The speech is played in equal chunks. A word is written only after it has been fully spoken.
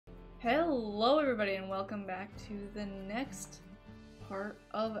Hello everybody and welcome back to the next part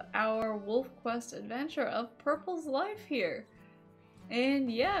of our Wolfquest adventure of Purple's life here.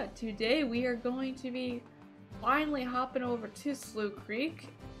 And yeah, today we are going to be finally hopping over to Slough Creek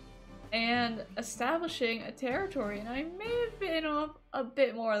and establishing a territory. And I may have been off a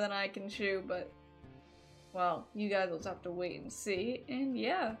bit more than I can chew, but well, you guys will just have to wait and see. And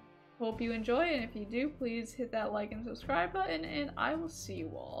yeah, hope you enjoy, and if you do, please hit that like and subscribe button, and I will see you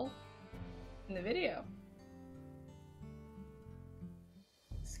all in the video.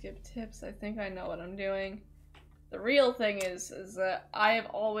 Skip tips. I think I know what I'm doing. The real thing is that I have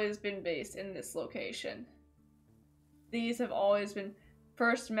always been based in this location. These have always been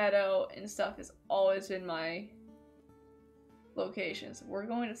First Meadow and stuff has always been my locations. We're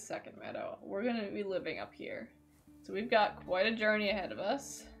going to Second Meadow. We're going to be living up here. So we've got quite a journey ahead of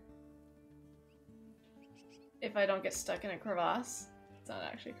us. If I don't get stuck in a crevasse. It's not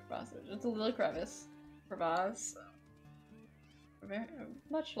actually a crevasse, it's just a little crevice. Crevasse. Very,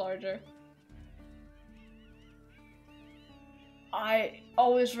 much larger. I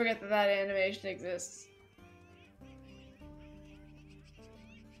always forget that that animation exists.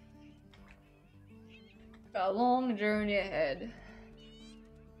 Got a long journey ahead.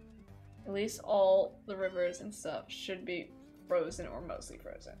 At least all the rivers and stuff should be frozen or mostly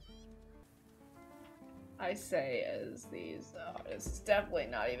frozen. I say as these, it's definitely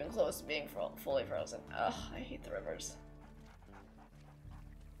not even close to being fully frozen. Ugh, I hate the rivers.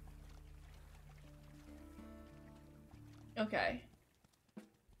 Okay.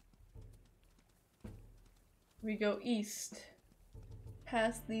 We go east,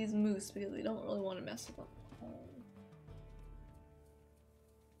 past these moose because we don't really want to mess with them. Oh.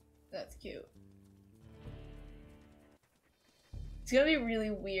 That's cute. It's gonna be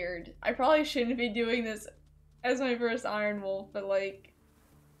really weird. I probably shouldn't be doing this as my first Ironwolf, but like,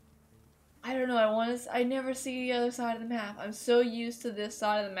 I don't know, I never see the other side of the map. I'm so used to this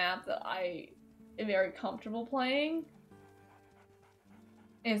side of the map that I am very comfortable playing.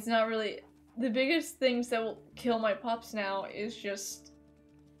 And it's not really, the biggest things that will kill my pups now is just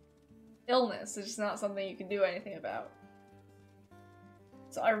illness. It's just not something you can do anything about.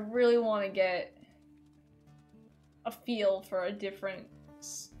 So I really want to get a feel for a different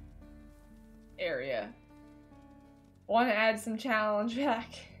area. I want to add some challenge back.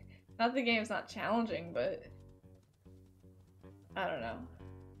 Not the game's not challenging, but I don't know.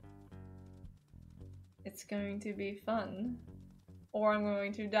 It's going to be fun. Or I'm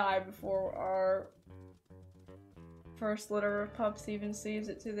going to die before our first litter of pups even sees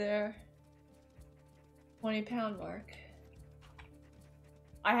it to their 20-pound mark.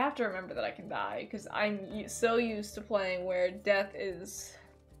 I have to remember that I can die, because I'm so used to playing where death is...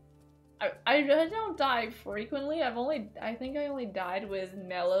 I don't die frequently. I think I only died with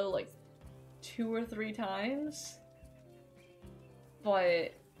Mellow like 2 or 3 times.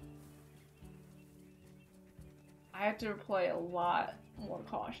 But I have to play a lot more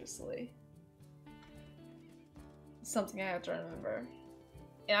cautiously. Something I have to remember.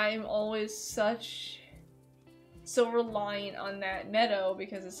 And I am always so reliant on that meadow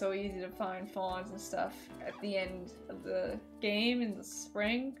because it's so easy to find fawns and stuff at the end of the game in the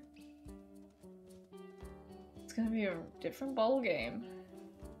spring. It's gonna be a different ball game.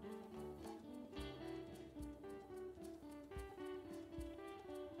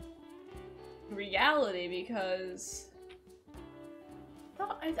 Reality, because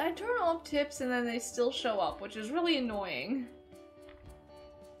I turn off tips and then they still show up, which is really annoying.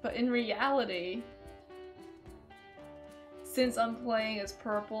 But in reality, since I'm playing as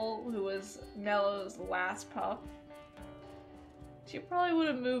Purple, who was Mellow's last pup, she probably would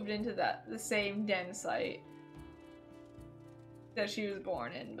have moved into the same den site that she was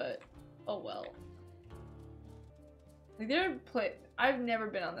born in, but oh well. Like I've never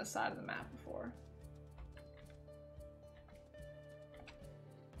been on this side of the map before.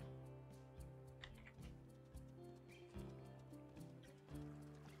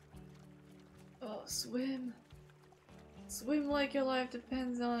 Oh, swim. Swim like your life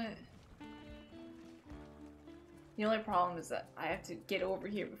depends on it. The only problem is that I have to get over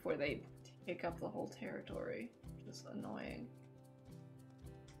here before they pick up the whole territory, which is annoying.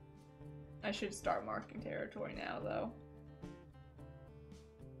 I should start marking territory now, though.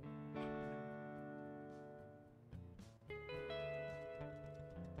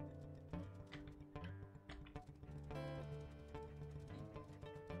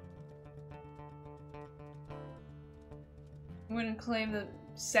 I'm gonna claim the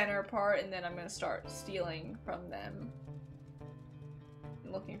center part, and then I'm gonna start stealing from them.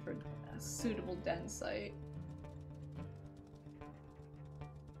 I'm looking for a suitable den site.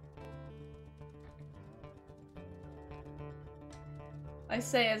 I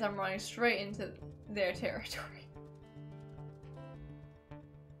say as I'm running straight into their territory.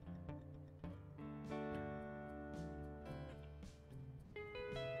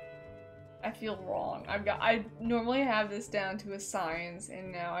 I feel wrong. I normally have this down to a science,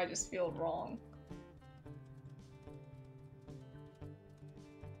 and now I just feel wrong.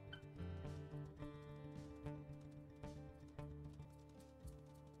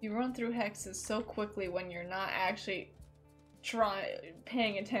 You run through hexes so quickly when you're not actually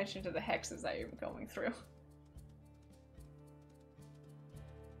paying attention to the hexes that you're going through.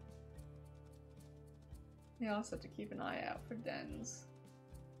 You also have to keep an eye out for dens.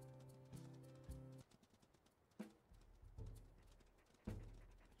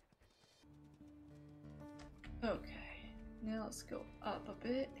 Okay, now let's go up a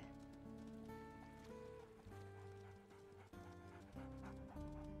bit.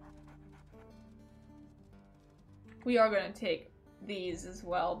 We are going to take these as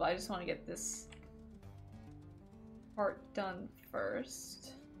well, but I just want to get this part done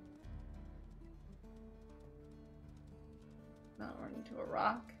first. Not run into a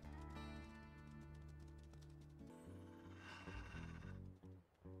rock.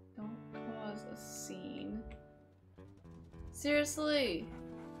 Don't cause a scene. Seriously!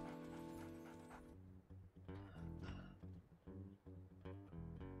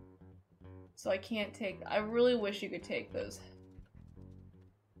 So I can't take- I really wish you could take those.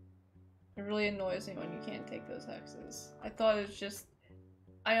 It really annoys me when you can't take those hexes. I thought it was just-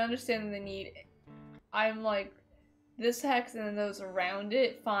 I understand the need. I'm like, this hex and then those around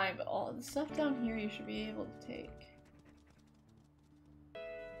it, fine, but all the stuff down here you should be able to take.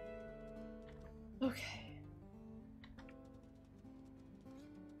 Okay.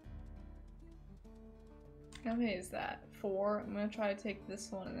 How many is that? 4? I'm gonna try to take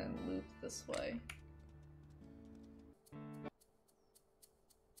this one and then loop this way.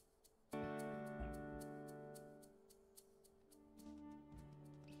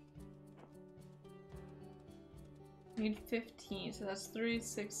 Need 15, so that's 3,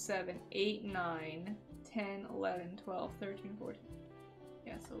 6, 7, 8, 9, 10, 11, 12, 13, 14.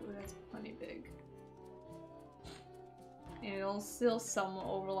 Yeah, so that's plenty big. And it'll still somewhat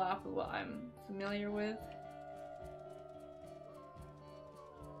overlap with what I'm familiar with.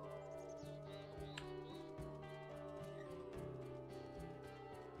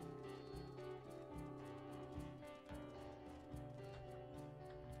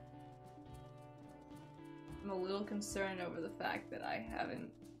 I'm a little concerned over the fact that I haven't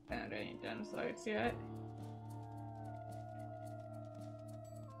found any den sites yet.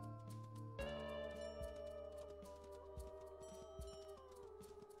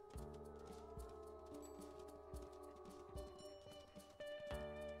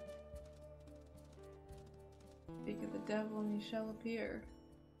 Speak of the devil and he shall appear.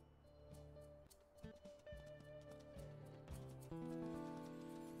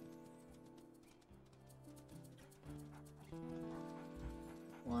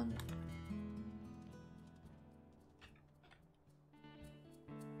 One.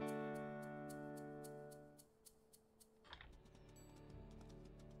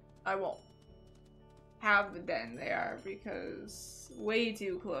 I won't have the den there because way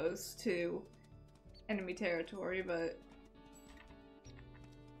too close to enemy territory, but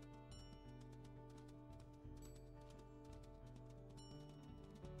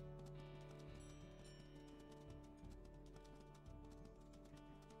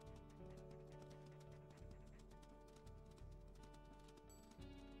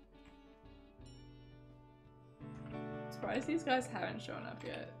surprised these guys haven't shown up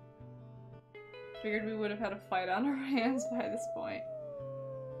yet. Figured we would have had a fight on our hands by this point.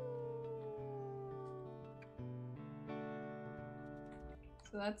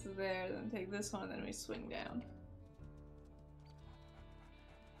 So that's there, then take this one, and then we swing down.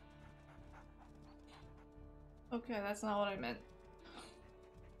 Okay, that's not what I meant.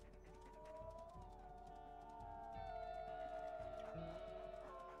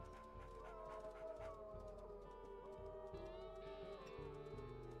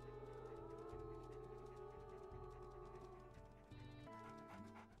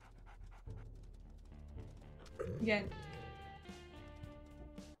 Again,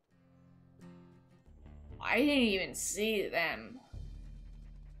 I didn't even see them.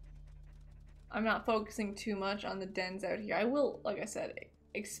 I'm not focusing too much on the dens out here. I will, like I said,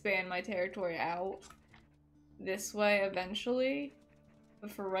 expand my territory out this way eventually.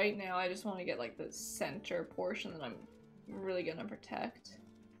 But for right now, I just want to get like the center portion that I'm really gonna protect.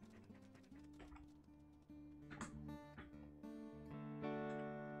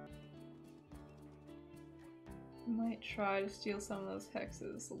 Might try to steal some of those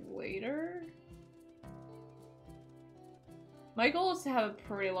hexes later. My goal is to have a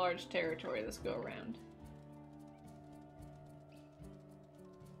pretty large territory this go around.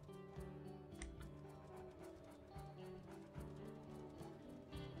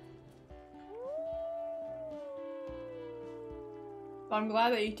 But I'm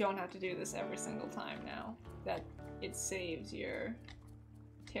glad that you don't have to do this every single time now. That it saves your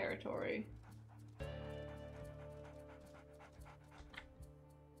territory.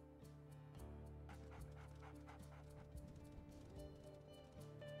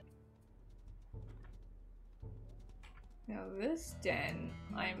 Now this den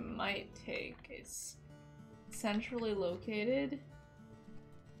I might take. It's centrally located.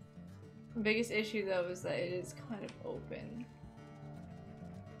 The biggest issue though is that it is kind of open.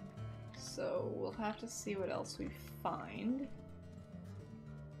 So we'll have to see what else we find.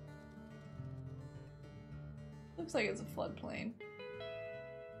 Looks like it's a floodplain.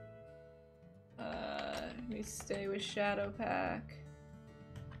 We stay with Shadow Pack.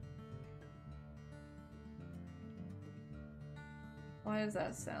 Why does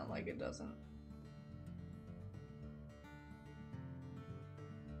that sound like it doesn't?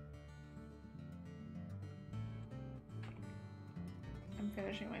 I'm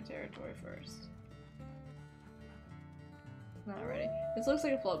finishing my territory first. Not ready. This looks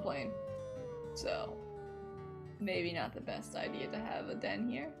like a floodplain, so maybe not the best idea to have a den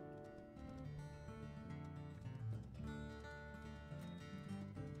here.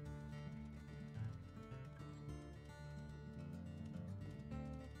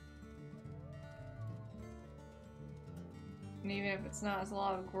 And even if it's not, it's a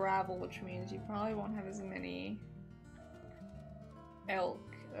lot of gravel, which means you probably won't have as many elk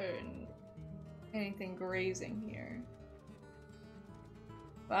or anything grazing here.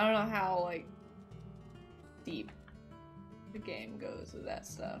 But I don't know how, like, deep the game goes with that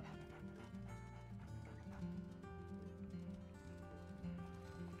stuff.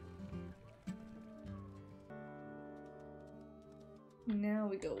 Now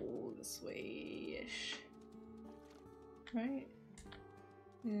we go this way-ish. Right?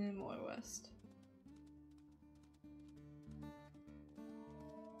 And more west.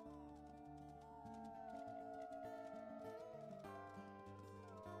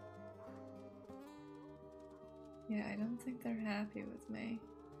 Yeah, I don't think they're happy with me.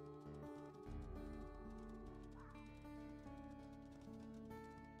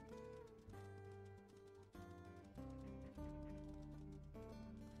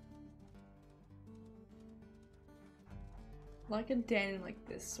 Like a den in like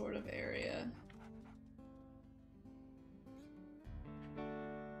this sort of area.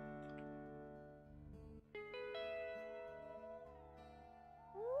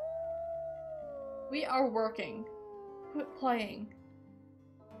 We are working. Quit playing.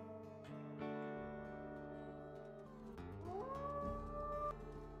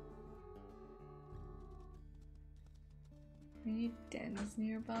 We need dens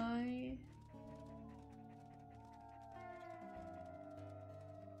nearby.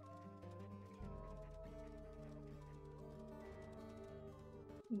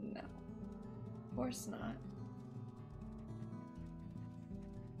 No. Of course not.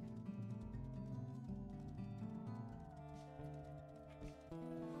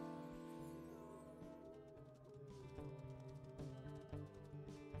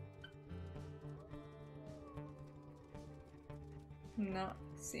 Not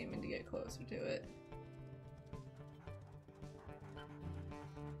seeming to get closer to it.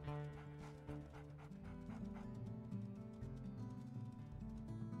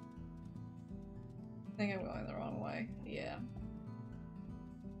 I think I'm going the wrong way. Yeah.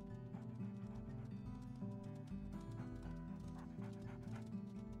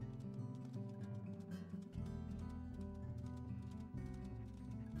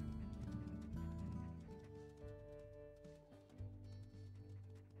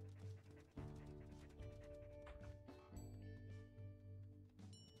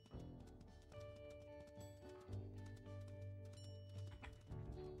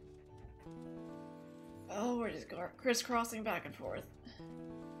 Oh, we're just crisscrossing back and forth.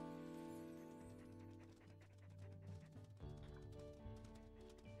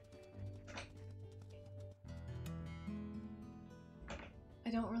 I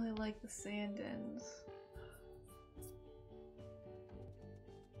don't really like the sand ends.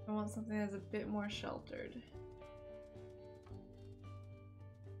 I want something that's a bit more sheltered.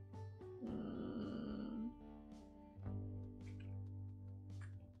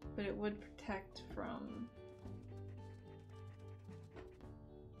 But it would protect from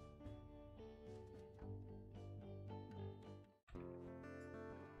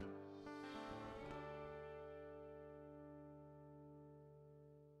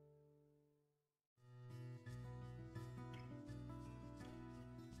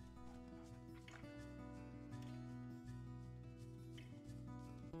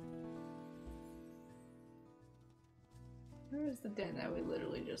Where is the den that we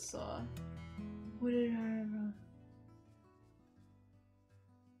literally just saw? What did I...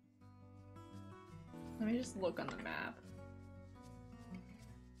 Let me just look on the map.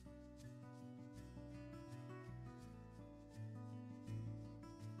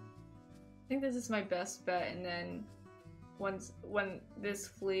 I think this is my best bet, and then when this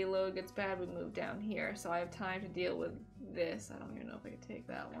flea load gets bad, we move down here, so I have time to deal with this. I don't even know if I can take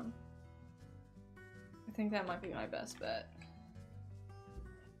that one. I think that might be my best bet.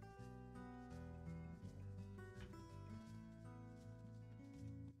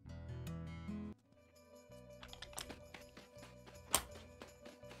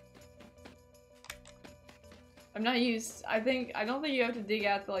 I'm not used. I don't think you have to dig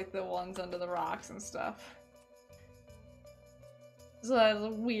out the ones under the rocks and stuff. So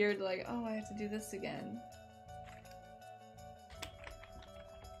that's weird, like, oh, I have to do this again.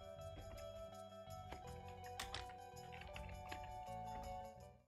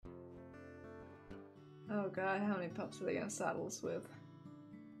 Oh god, how many pups are they gonna saddle us with?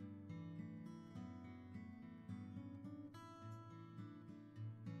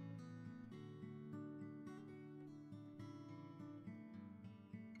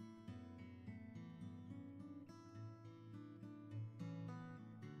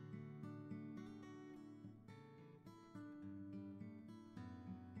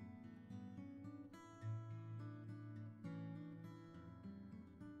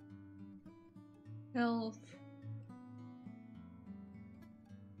 Health.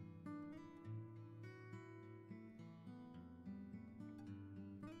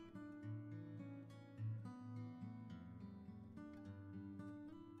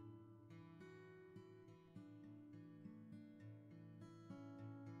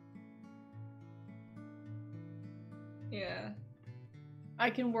 Yeah. I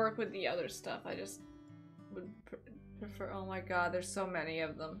can work with the other stuff, I just would prefer- oh my god, there's so many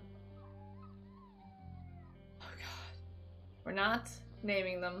of them. Oh god. We're not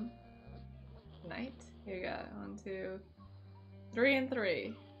naming them. Night? Here you go. 1, 2, 3 and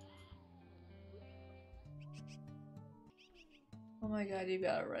 3. Oh my god, you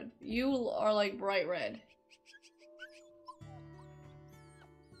got a red. You are like bright red.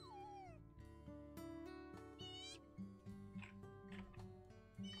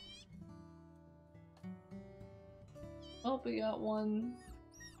 Oh, we got one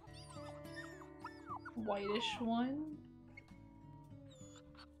whitish one.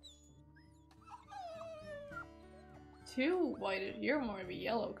 Two whitish. You're more of a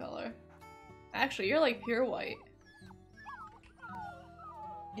yellow color. Actually, you're like pure white.